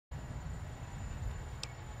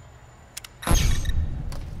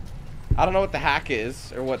I don't know what the hack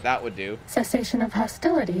is, or what that would do. Cessation of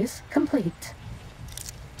hostilities complete.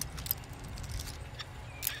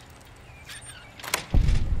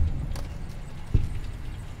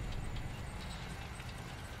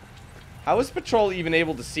 How is Patrol even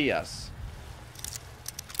able to see us?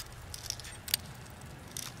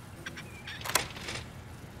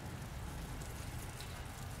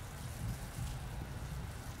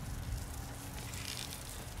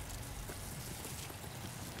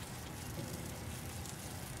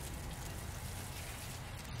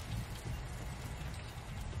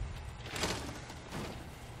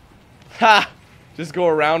 Ha! Just go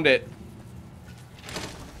around it.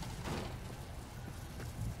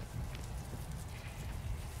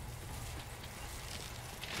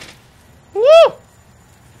 Woo!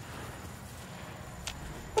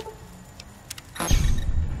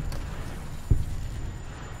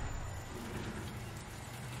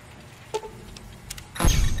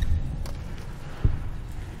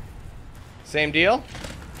 Same deal?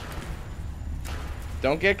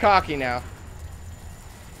 Don't get cocky now.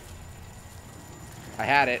 I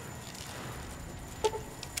had it.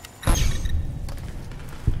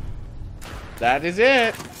 That is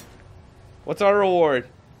it. What's our reward?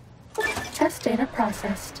 Test data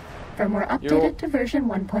processed. Firmware updated to version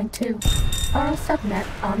 1.2. Aural subnet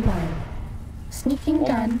online. Sneaking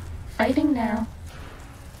done. Fighting now.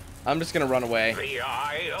 I'm just gonna run away. The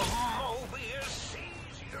eye of Mobius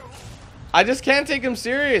sees you. I just can't take him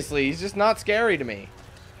seriously. He's just not scary to me.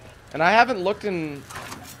 And I haven't looked in...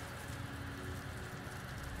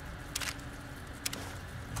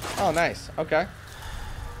 Oh, nice. Okay.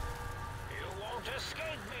 You won't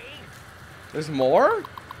escape me. There's more?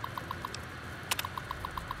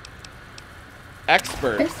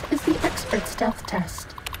 Expert. This is the expert stealth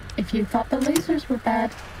test. If you thought the lasers were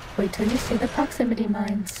bad, wait till you see the proximity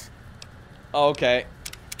mines. Okay.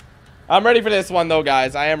 I'm ready for this one, though,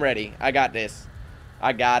 guys. I am ready. I got this.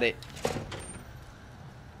 I got it.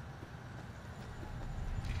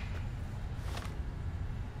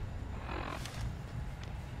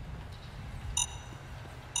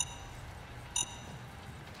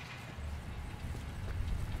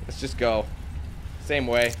 Let's just go. Same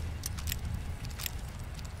way.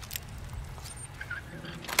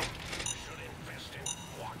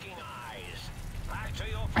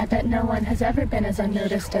 I bet no one has ever been as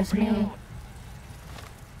unnoticed as me.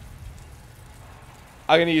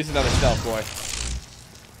 I'm gonna use another stealth boy.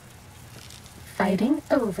 Fighting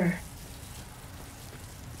over.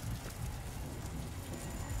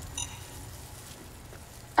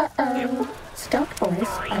 Uh-oh. Stealth boys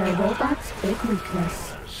are a robot's big weakness.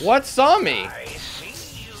 What saw me? I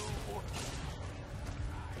see you.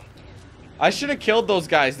 I should have killed those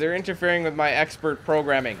guys. They're interfering with my expert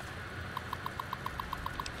programming.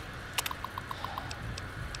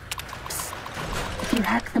 If you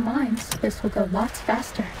hack the mines, this will go lots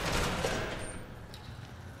faster.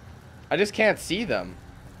 I just can't see them.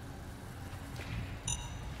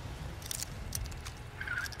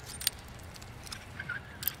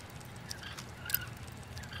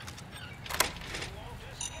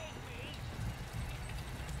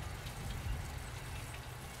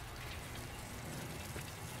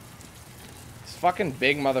 These fucking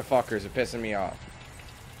big motherfuckers are pissing me off.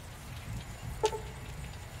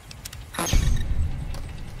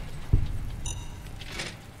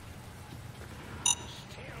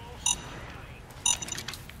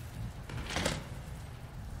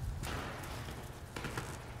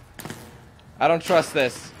 I don't trust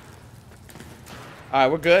this.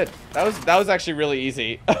 Alright, we're good. That was actually really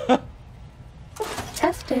easy.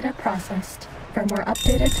 Test data processed. Firmware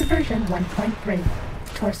updated to version 1.3.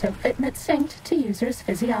 Torso fitment synced to user's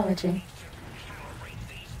physiology.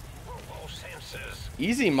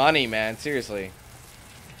 Easy money, man. Seriously.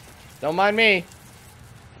 Don't mind me.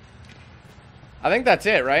 I think that's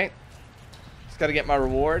it, right? Just gotta get my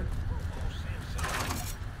reward.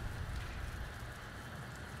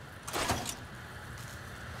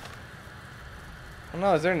 Oh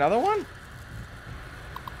no, is there another one?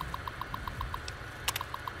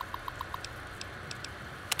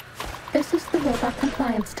 This is the robot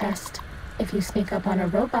compliance test. If you sneak up on a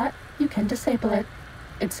robot, you can disable it.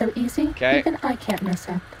 It's so easy, even I can't mess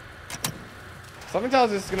up. Something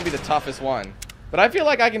tells us this is gonna be the toughest one. But I feel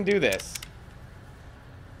like I can do this.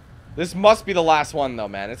 This must be the last one though,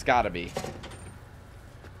 man. It's gotta be.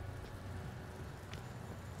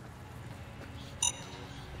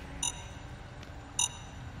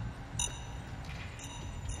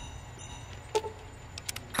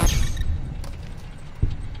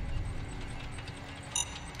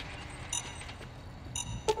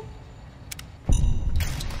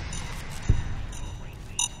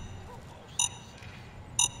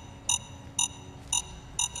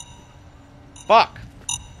 Fuck.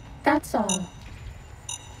 That's all.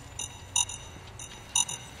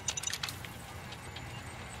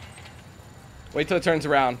 Wait till it turns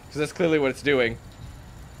around, because that's clearly what it's doing.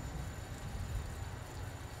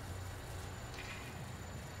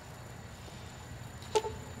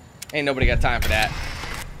 Ain't nobody got time for that.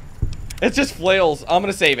 It's just flails. I'm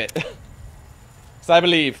gonna save it. Because I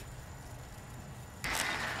believe.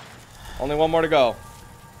 Only one more to go.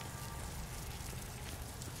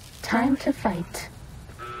 Time to fight.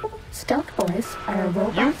 Stealth boys are a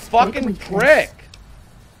robot's You big fucking weakness. prick!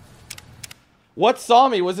 What saw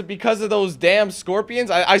me? Was it because of those damn scorpions?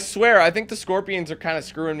 I swear, I think the scorpions are kind of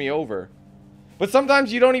screwing me over. But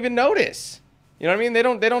sometimes you don't even notice. You know what I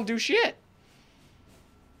mean? They don't do shit.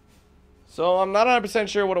 So I'm not 100%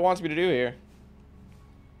 sure what it wants me to do here.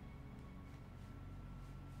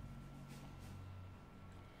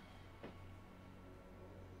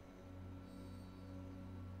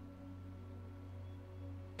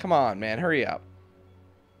 Come on, man. Hurry up.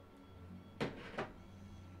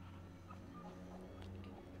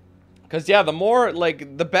 Because, yeah, the more,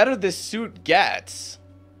 like, the better this suit gets,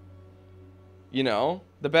 you know,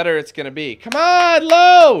 the better it's going to be. Come on,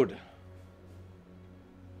 load!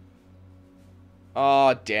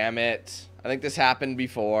 Oh, damn it. I think this happened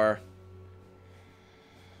before.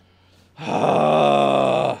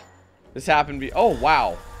 This happened oh,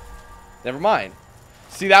 wow. Never mind.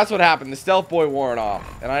 See, that's what happened. The stealth boy wore it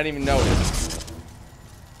off, and I didn't even notice.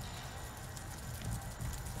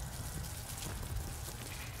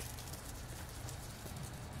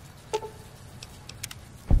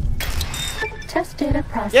 Test data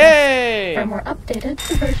processed. Yay! Firmware updated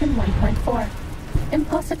to version 1.4.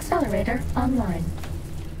 Impulse accelerator online.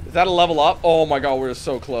 Is that a level up? Oh my god, we're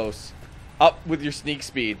so close. Up with your sneak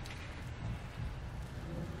speed.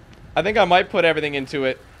 I think I might put everything into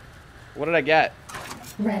it. What did I get?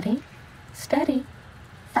 Ready, steady,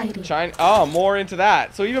 fighting. Oh, more into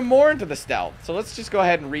that. So even more into the stealth. So let's just go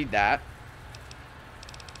ahead and read that.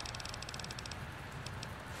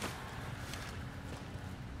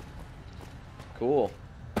 Cool.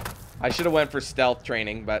 I should have went for stealth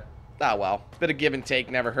training, but ah well. Bit of give and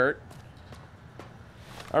take never hurt.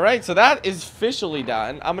 Alright, so that is officially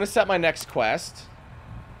done. I'm going to set my next quest.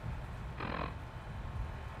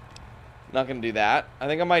 Not going to do that. I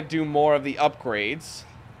think I might do more of the upgrades.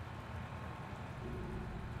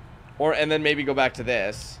 And then maybe go back to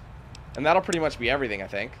this. And that'll pretty much be everything, I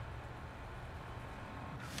think.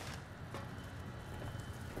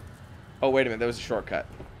 Oh, wait a minute. There was a shortcut.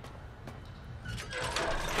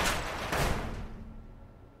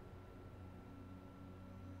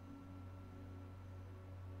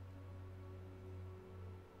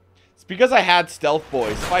 It's because I had stealth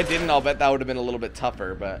boys. If I didn't, I'll bet that would have been a little bit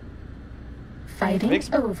tougher, but... Fighting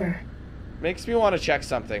over. Makes me want to check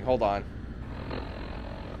something. Hold on.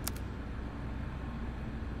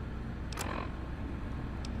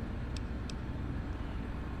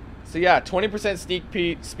 So yeah, 20% sneak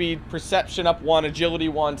speed, perception up 1, agility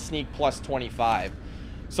 1, sneak plus 25.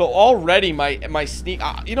 So already my sneak...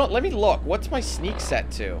 you know what, let me look. What's my sneak set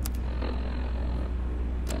to?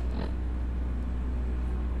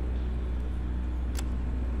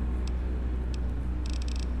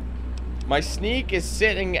 My sneak is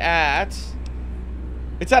sitting at...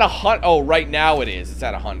 It's at 100. Oh, right now it is. It's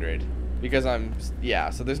at 100. Because I'm...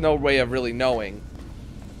 Yeah, so there's no way of really knowing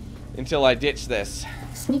until I ditch this.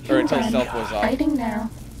 Sneaking Or until run. stealth was off. Fighting now.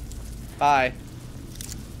 Bye.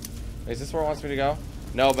 Is this where it wants me to go?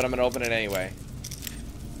 No, but I'm gonna open it anyway.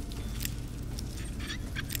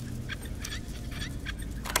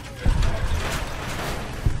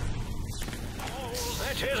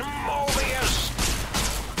 That is Mobius.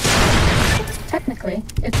 Technically,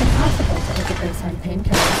 it's impossible to take a dose on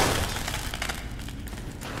painkillers.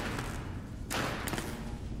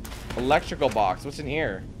 Electrical box. What's in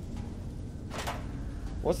here?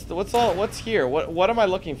 What's here? What am I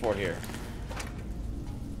looking for here?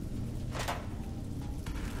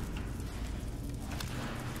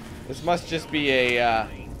 This must just be a at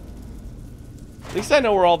least I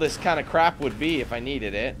know where all this kind of crap would be if I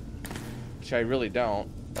needed it, which I really don't.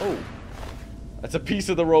 Oh, that's a piece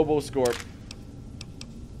of the Roboscorp.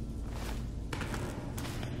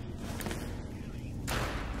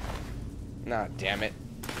 Nah, damn it.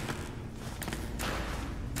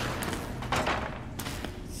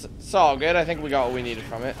 It's all good. I think we got what we needed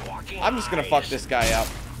from it. I'm just gonna fuck this guy up.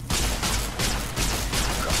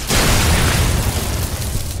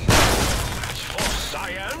 For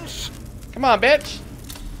science. Come on, bitch.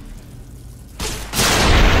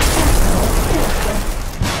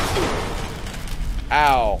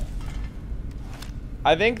 Ow.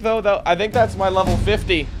 I think though, I think that's my level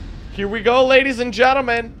 50. Here we go, ladies and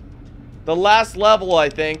gentlemen. The last level, I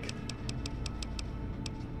think.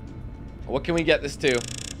 What can we get this to?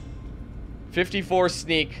 54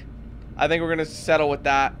 sneak. I think we're gonna settle with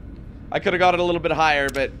that. I could have got it a little bit higher,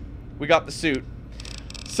 but we got the suit.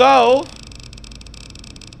 So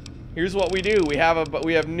here's what we do. We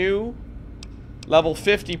have new level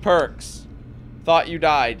 50 perks. Thought you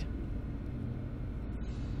died.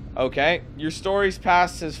 Okay. Your story's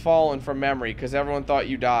past has fallen from memory because everyone thought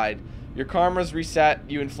you died. Your karma's reset.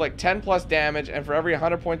 You inflict 10 plus damage, and for every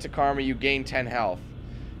 100 points of karma, you gain 10 health.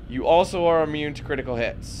 You also are immune to critical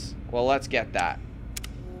hits. Well, let's get that.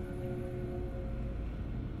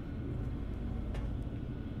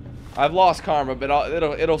 I've lost karma, but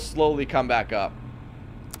it'll slowly come back up.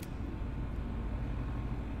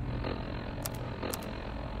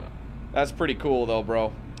 That's pretty cool, though,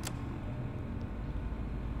 bro.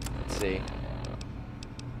 Let's see.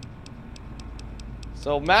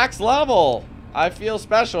 So, max level. I feel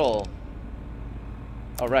special.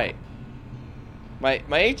 All right. My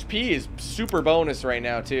HP is super bonus right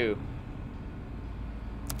now, too.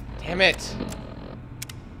 Damn it.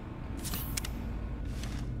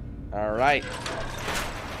 All right.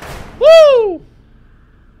 Woo!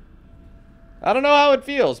 I don't know how it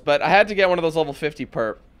feels, but I had to get one of those level 50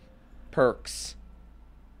 perks.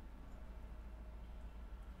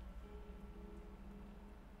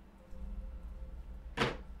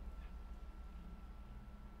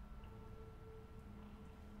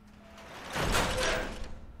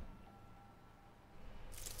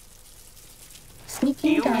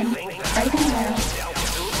 Sneaking gun, fighting now.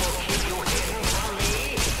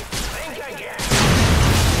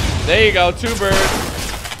 There you go, 2 birds.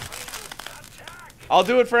 I'll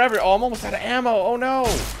do it forever. Oh, I'm almost out of ammo. Oh no.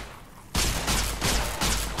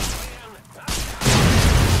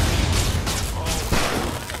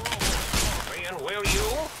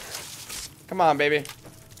 Come on, baby.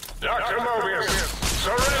 Dr. Mobius,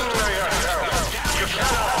 surrender yourself. You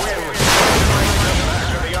cannot win.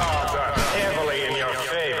 The odds are heavily in your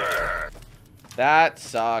favor. That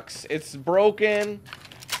sucks. It's broken.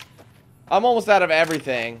 I'm almost out of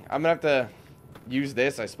everything. I'm gonna have to use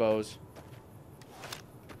this, I suppose.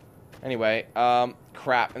 Anyway,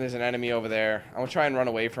 crap. And there's an enemy over there. I'm gonna try and run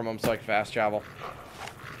away from him so I can fast travel.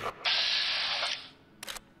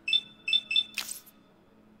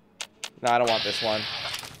 No, I don't want this one.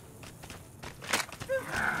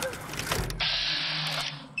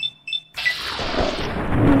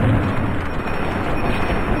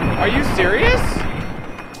 Are you serious?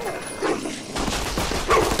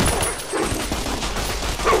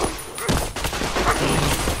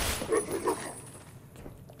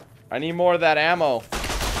 I need more of that ammo.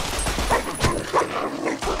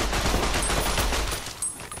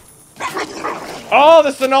 Oh,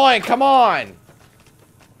 this is annoying. Come on.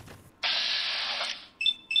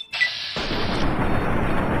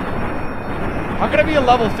 How could I be a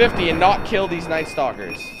level 50 and not kill these Night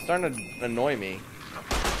Stalkers? It's starting to annoy me.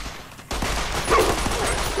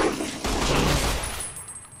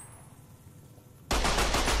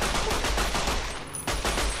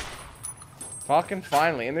 Fucking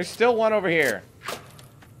finally. And there's still one over here.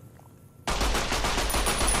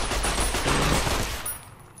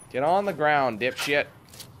 Get on the ground, dipshit.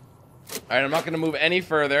 Alright, I'm not going to move any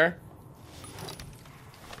further.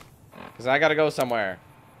 Because I got to go somewhere.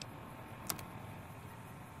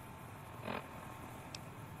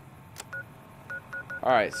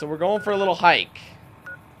 Alright, so we're going for a little hike.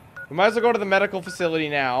 We might as well go to the medical facility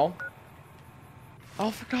now. Oh,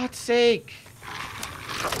 for God's sake.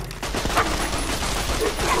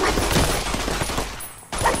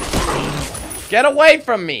 Get away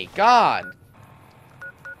from me! God!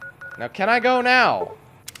 Now, can I go now?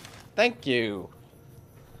 Thank you.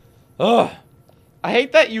 Ugh. I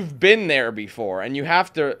hate that you've been there before, and you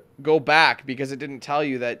have to go back because it didn't tell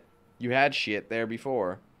you that you had shit there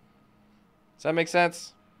before. Does that make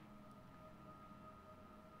sense?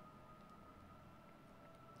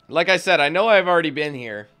 Like I said, I know I've already been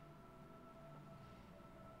here.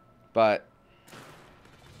 But...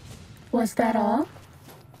 Was that all?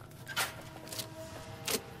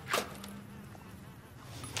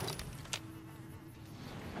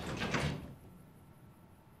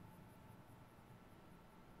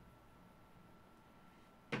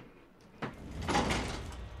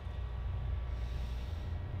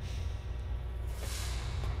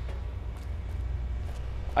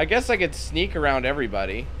 I guess I could sneak around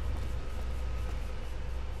everybody.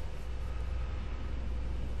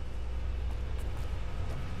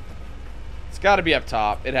 It's got to be up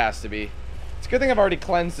top. It has to be. It's a good thing I've already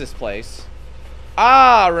cleansed this place.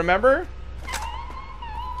 Ah, remember?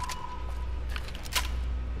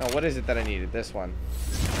 Oh, what is it that I needed? This one.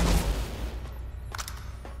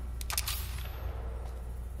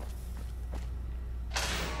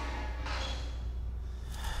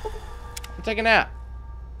 I'll take a nap.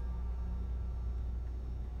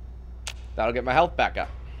 That'll get my health back up.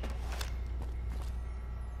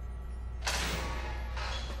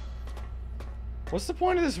 What's the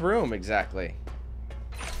point of this room, exactly?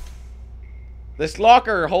 This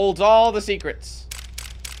locker holds all the secrets.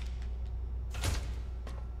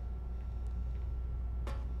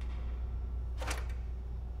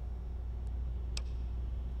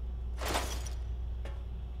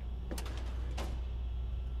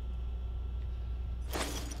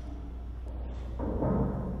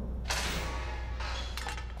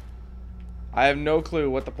 I have no clue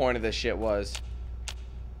what the point of this shit was.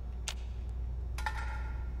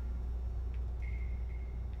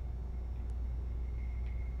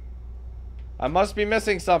 I must be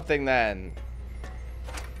missing something then.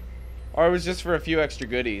 Or it was just for a few extra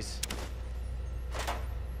goodies.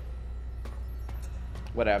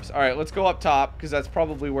 Whatevs. Alright, let's go up top, because that's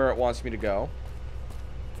probably where it wants me to go.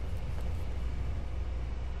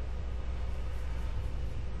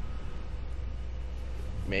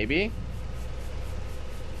 Maybe?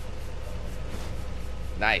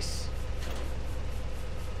 Nice.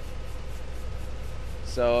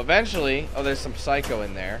 So eventually... Oh, there's some psycho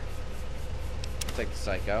in there. Take the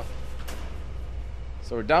psycho.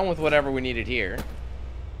 So we're done with whatever we needed here.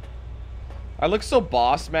 I look so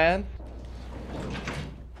boss, man.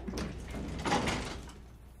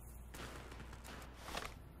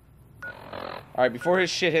 Alright, before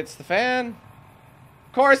his shit hits the fan.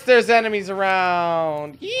 Of course there's enemies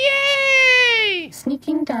around. Yay!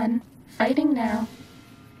 Sneaking done. Fighting now.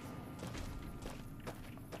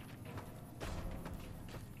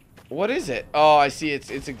 What is it? Oh, I see. It's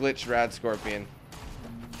a glitched rad scorpion.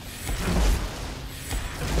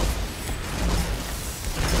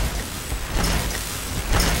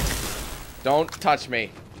 Don't touch me.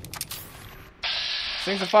 These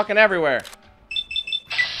things are fucking everywhere.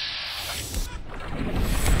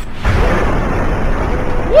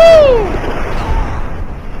 Woo!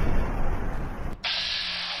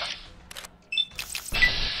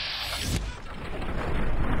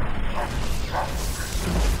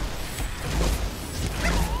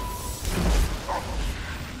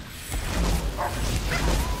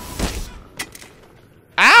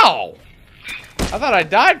 Ow! I thought I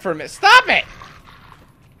died for a minute. Stop it!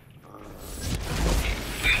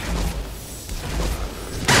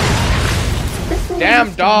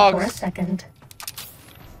 Damn dogs! For a second.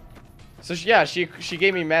 So yeah, she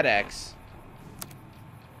gave me Med-X.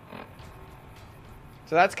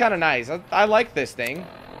 So that's kind of nice. I like this thing.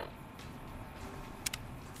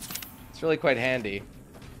 It's really quite handy.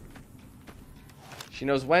 She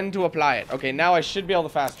knows when to apply it. Okay, now I should be able to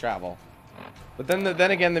fast travel. But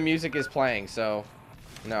then again, the music is playing, so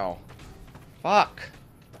no. Fuck.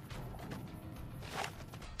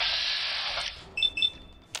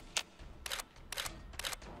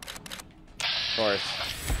 Of course.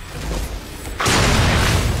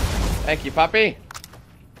 Thank you, puppy.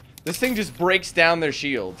 This thing just breaks down their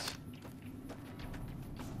shields.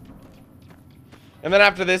 And then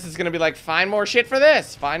after this, it's gonna be like, find more shit for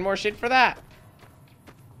this, find more shit for that.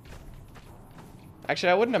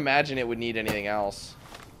 Actually, I wouldn't imagine it would need anything else.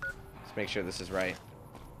 Let's make sure this is right.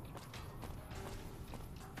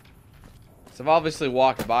 So I've obviously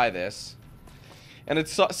walked by this. And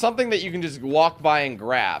it's something that you can just walk by and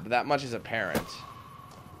grab. That much is apparent.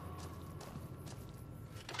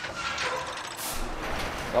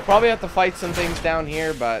 I'll probably have to fight some things down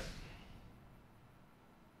here, but...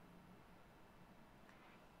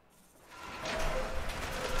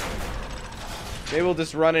 maybe we'll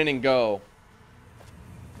just run in and go.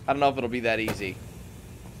 I don't know if it'll be that easy.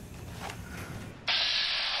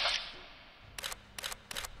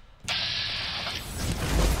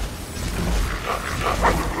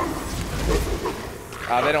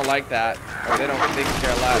 They don't like that. Or they can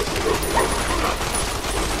care less.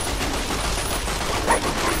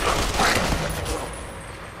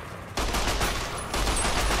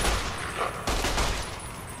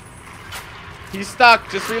 He's stuck.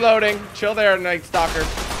 Just reloading. Chill there, Night Stalker.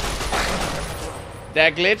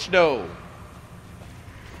 That glitch, no.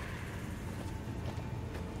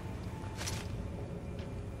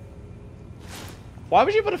 Why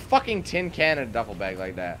would you put a fucking tin can in a duffel bag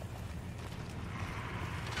like that?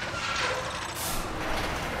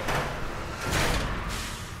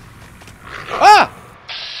 Ah!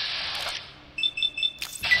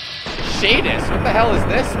 Shadis, what the hell is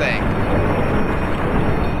this thing?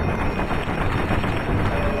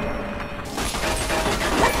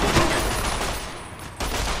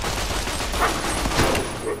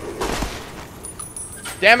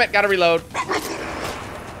 Damn it, gotta reload.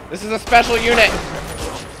 This is a special unit,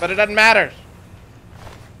 but it doesn't matter.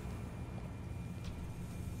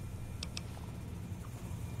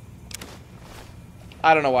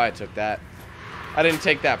 I don't know why I took that. I didn't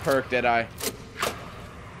take that perk, did I?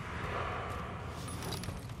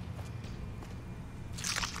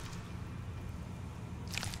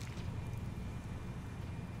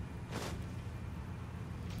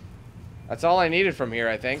 That's all I needed from here,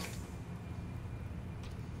 I think.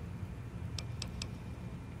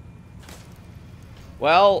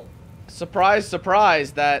 Well, surprise,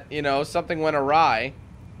 surprise that, you know, something went awry.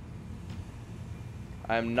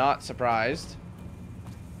 I'm not surprised.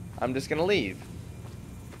 I'm just gonna leave.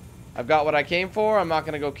 I've got what I came for. I'm not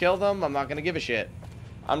gonna go kill them. I'm not gonna give a shit.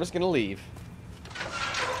 I'm just gonna leave.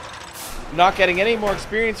 I'm not getting any more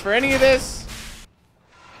experience for any of this.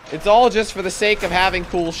 It's all just for the sake of having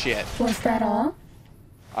cool shit. Was that all?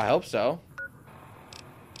 I hope so.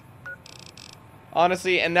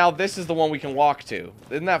 Honestly, and now this is the one we can walk to.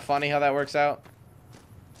 Isn't that funny how that works out?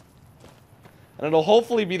 And it'll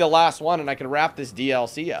hopefully be the last one and I can wrap this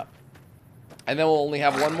DLC up. And then we'll only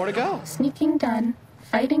have one more to go. Sneaking done.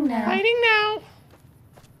 Fighting now. Fighting now.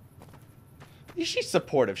 She's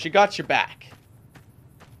supportive. She got your back.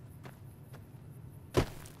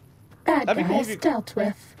 Bad That'd be cool if guys you... dealt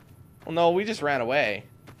with. Well, no, we just ran away.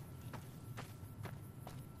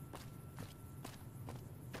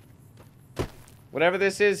 Whatever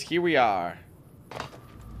this is, here we are.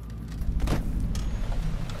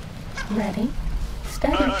 Ready?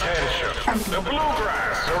 Steady. Attention. The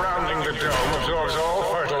bluegrass surrounding the dome absorbs all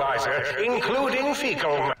fertilizer, including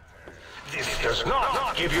fecal matter. This does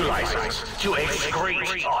not give you license to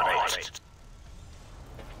excrete on it.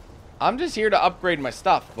 I'm just here to upgrade my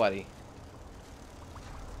stuff, buddy.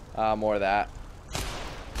 More of that.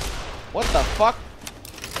 What the fuck?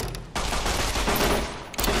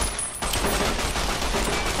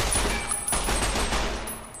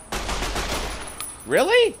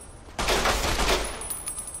 Really?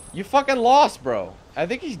 You fucking lost, bro. I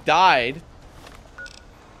think he's died.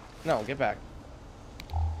 No, get back.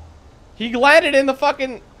 He landed in the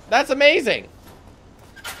fucking... That's amazing.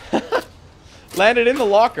 Landed in the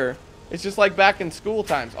locker. It's just like back in school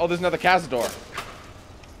times. Oh, there's another Cazador.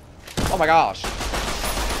 Oh my gosh.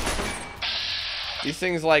 These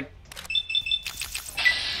things, like...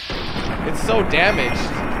 It's so damaged.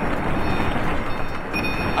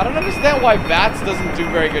 I don't understand why VATS doesn't do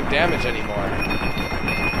very good damage anymore.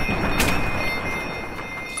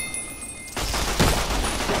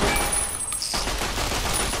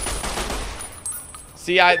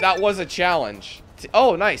 See, that was a challenge.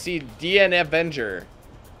 Oh, nice. See, DNA Avenger.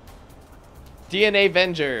 DNA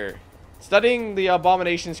Avenger. Studying the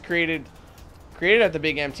abominations created at the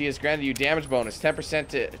Big MT has granted you damage bonus, 10%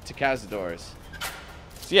 to Cazadors.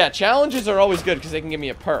 So yeah, challenges are always good because they can give me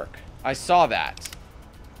a perk. I saw that.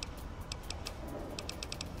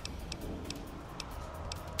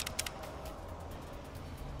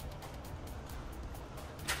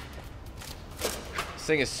 This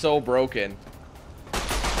thing is so broken.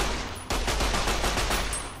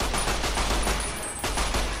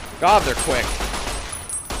 God, they're quick.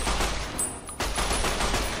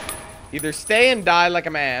 Either stay and die like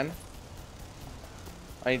a man.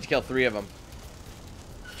 I need to kill 3 of them.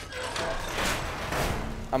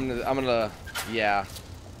 I'm gonna, yeah.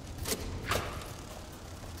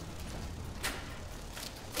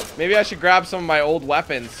 Maybe I should grab some of my old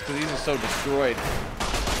weapons because these are so destroyed.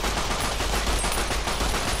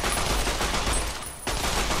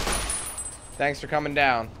 Thanks for coming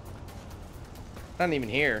down. Not even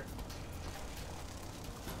here.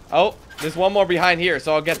 Oh, there's one more behind here,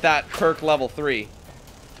 so I'll get that perk level 3.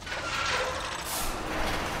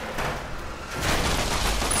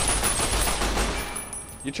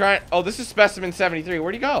 You trying? Oh, this is specimen 73.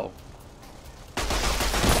 Where'd he go?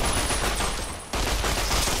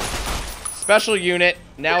 Special unit.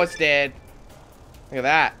 Now it's dead. Look at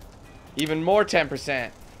that. Even more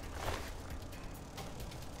 10%.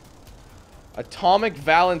 Atomic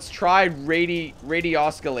Valence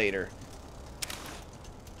Radioscalator.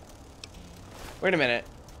 Wait a minute.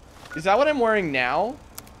 Is that what I'm wearing now?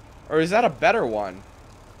 Or is that a better one?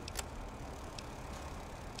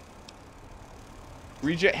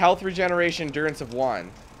 Health regeneration, endurance of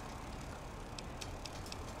 1.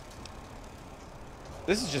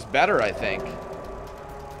 This is just better, I think.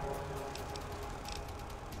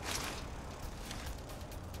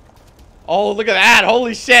 Oh, look at that!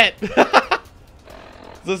 Holy shit!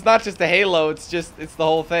 So it's not just the halo, it's the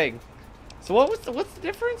whole thing. So what's the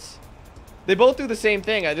difference? They both do the same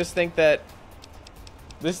thing. I just think that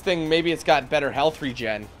this thing, maybe it's got better health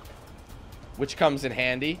regen. which comes in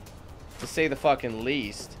handy, to say the fucking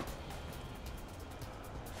least.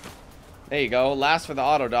 There you go. Last for the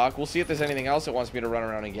auto dock. We'll see if there's anything else it wants me to run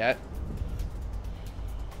around and get.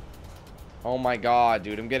 Oh my god,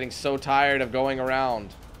 dude. I'm getting so tired of going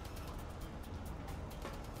around.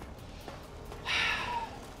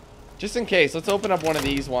 Just in case, let's open up one of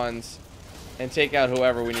these ones and take out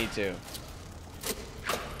whoever we need to.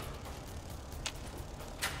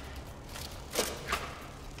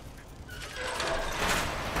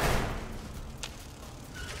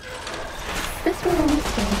 This will only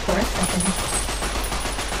stay for a second.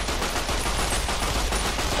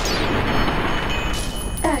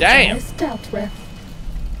 That guy is dealt with.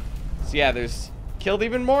 So yeah, there's killed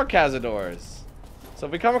even more cazadors. So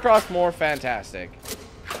if we come across more, fantastic.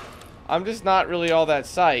 I'm just not really all that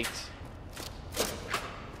psyched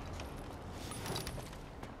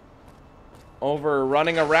over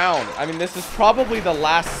running around. I mean, this is probably the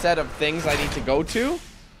last set of things I need to go to,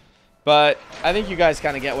 but I think you guys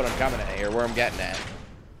kind of get what I'm coming at here, where I'm getting at.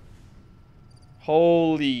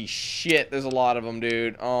 Holy shit, there's a lot of them,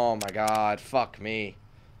 dude. Oh my god, fuck me.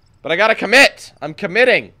 But I gotta commit. I'm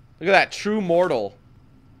committing. Look at that, true mortal.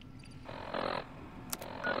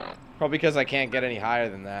 Probably because I can't get any higher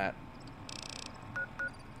than that.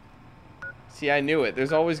 See, I knew it.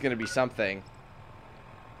 There's always going to be something.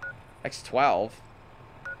 X12.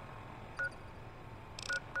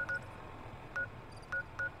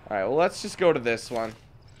 Alright, well, let's just go to this one.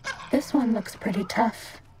 This one looks pretty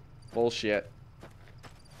tough. Bullshit.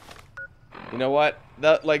 You know what?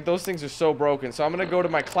 Like, those things are so broken. So I'm going to go to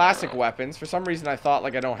my classic weapons. For some reason, I thought,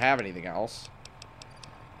 like, I don't have anything else.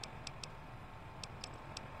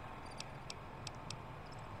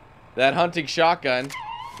 That hunting shotgun.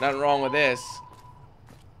 Nothing wrong with this.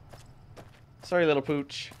 Sorry, little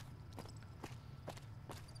pooch.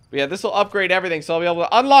 But yeah, this will upgrade everything, so I'll be able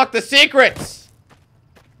to unlock the secrets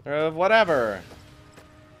of whatever.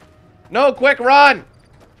 No, quick run!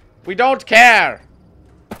 We don't care.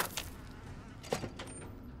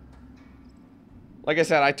 Like I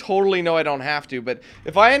said, I totally know I don't have to, but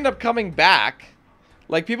if I end up coming back,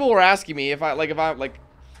 like people were asking me if I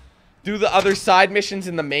do the other side missions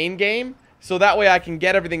in the main game, so that way I can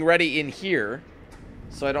get everything ready in here,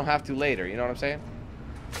 so I don't have to later. You know what I'm saying?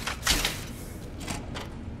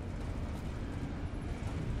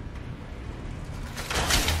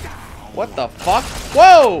 What the fuck?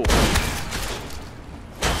 Whoa!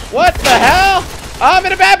 What the hell? I'm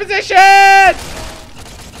in a bad position!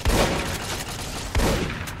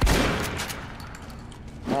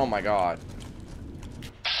 Oh my god.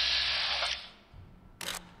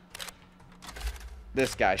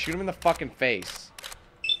 This guy. Shoot him in the fucking face.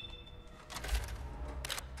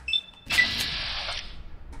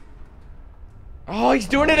 Oh, he's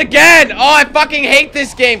doing it again! Oh, I fucking hate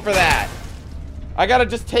this game for that. I gotta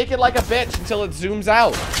just take it like a bitch until it zooms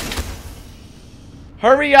out.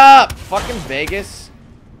 Hurry up! Fucking Vegas.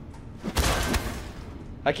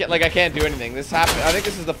 I can't do anything. This happened. I think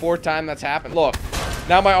this is the 4th time that's happened. Look.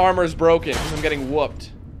 Now my armor is broken because I'm getting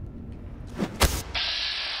whooped.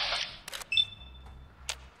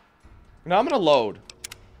 Now I'm gonna load.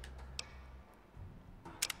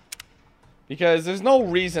 Because there's no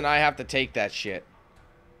reason I have to take that shit.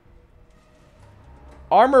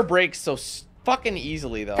 Armor breaks so fucking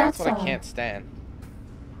easily, though. That's what I can't stand.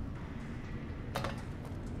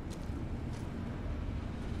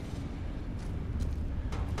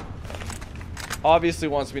 Obviously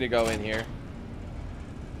wants me to go in here.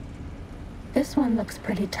 This one looks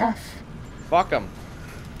pretty tough. Fuck him.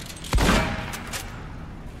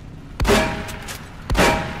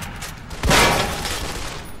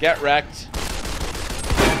 Get wrecked.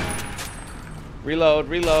 Reload,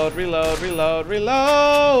 reload, reload, reload,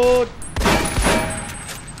 reload!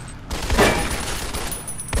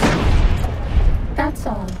 That's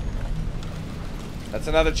all. That's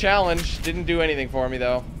another challenge. Didn't do anything for me,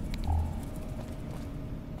 though.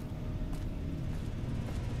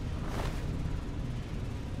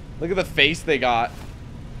 Look at the face they got.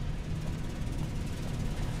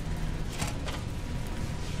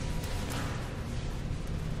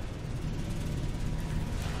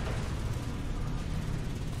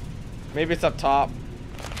 Maybe it's up top.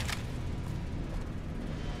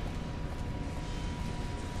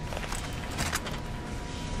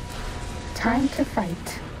 Time to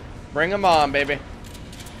fight. Bring them on, baby.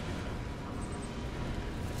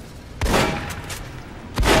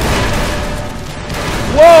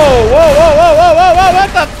 Whoa, whoa, whoa, whoa, whoa, whoa, whoa,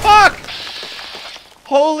 what the fuck?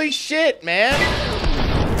 Holy shit, man.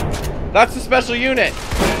 That's the special unit.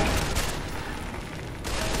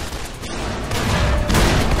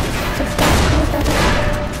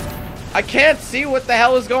 I I can't see what the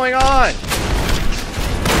hell is going on.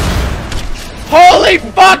 Holy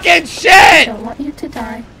fucking shit! I don't want you to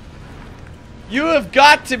die. You have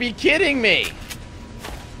got to be kidding me.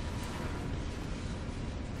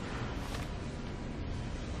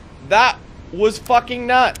 That was fucking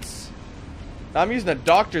nuts. I'm using a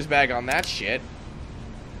doctor's bag on that shit.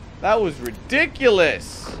 That was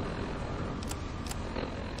ridiculous.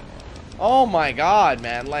 Oh my god,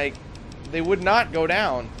 man. Like, they would not go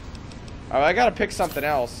down. Alright, I gotta pick something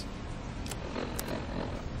else.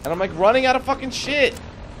 And I'm like running out of fucking shit.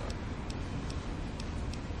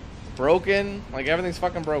 Broken. Like, everything's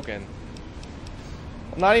fucking broken.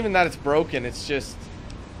 Not even that it's broken, it's just...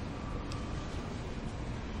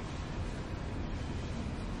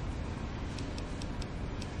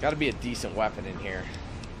 Gotta be a decent weapon in here.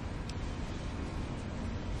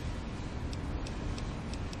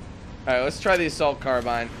 Alright, let's try the assault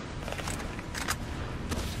carbine.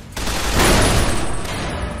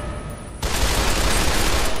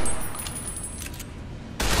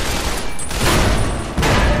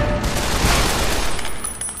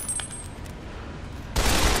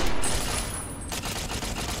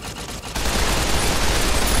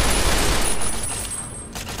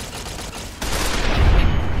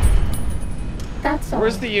 That's all.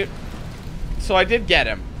 Where's the... So I did get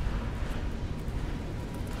him.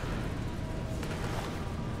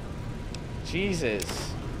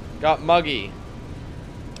 Jesus. Got muggy.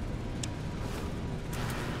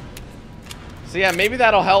 So yeah, maybe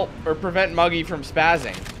that'll help or prevent Muggy from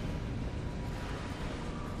spazzing.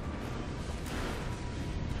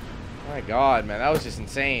 My god, man, that was just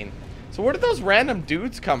insane. So where did those random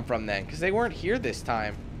dudes come from then? Because they weren't here this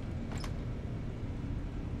time.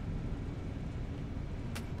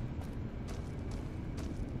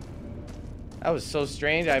 That was so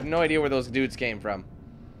strange. I have no idea where those dudes came from.